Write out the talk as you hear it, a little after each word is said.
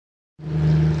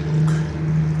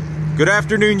Good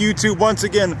afternoon, YouTube. Once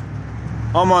again,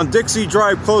 I'm on Dixie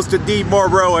Drive close to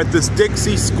Needmore Road at this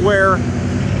Dixie Square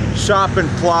shopping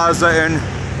plaza, and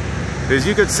as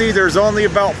you can see, there's only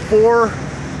about 4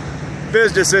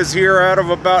 businesses here out of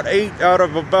about 8 out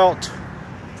of about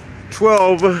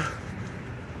 12.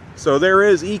 So there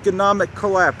is economic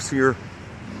collapse here.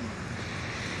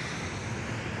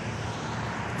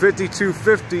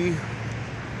 5250.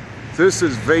 This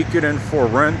is vacant and for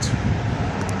rent.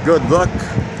 Good luck.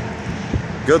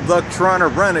 Good luck trying to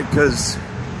rent it, because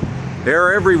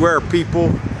they're everywhere,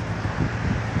 people.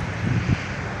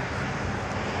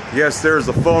 Yes, there's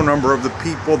the phone number of the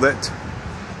people that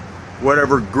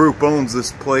whatever group owns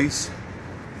this place.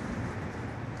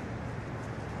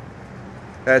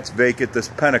 That's vacant. This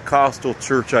Pentecostal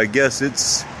church, I guess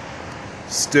it's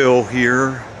still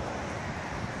here.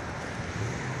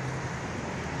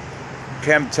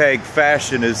 Chemtag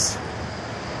Fashion is...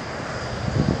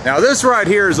 Now this right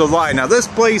here is a lie. Now this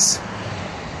place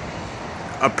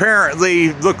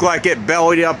apparently looked like it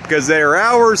bellied up, because their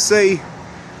hours say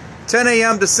 10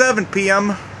 a.m. to 7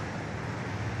 p.m.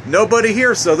 Nobody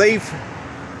here, so they've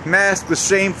masked the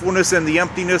shamefulness and the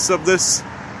emptiness of this.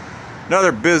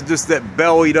 Another business that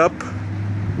bellied up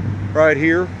right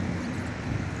here.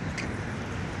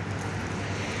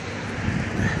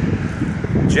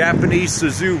 Japanese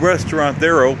Suzu restaurant,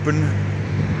 they're open.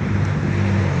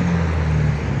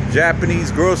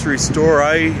 Japanese grocery store,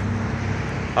 I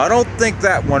don't think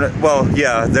that one, well,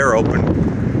 yeah, they're open.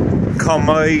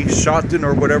 Kamai Shoten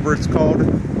or whatever it's called.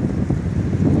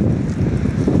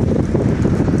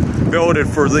 Building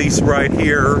for lease right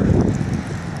here.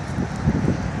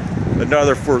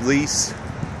 Another for lease.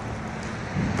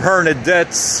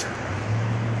 Bernadette's,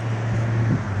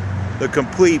 the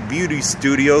complete beauty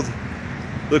studio.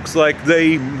 Looks like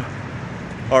they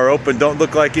are open. Don't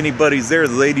look like anybody's there.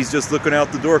 The lady's just looking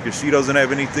out the door because she doesn't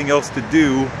have anything else to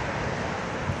do.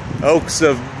 Oaks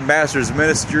of Master's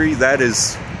Ministry, that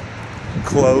is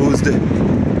closed.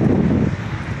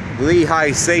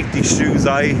 Lehigh Safety Shoes,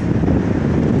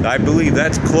 I believe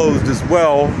that's closed as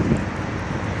well.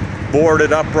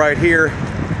 Boarded up right here.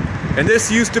 And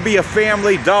this used to be a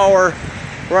Family Dollar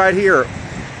right here.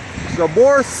 So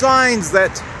more signs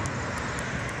that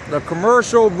the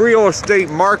commercial real estate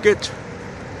market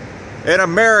in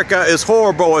America is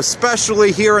horrible,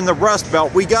 especially here in the Rust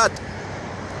Belt. We got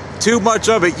too much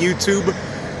of it, YouTube.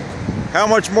 How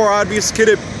much more obvious could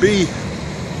it be?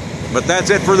 But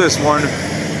that's it for this one.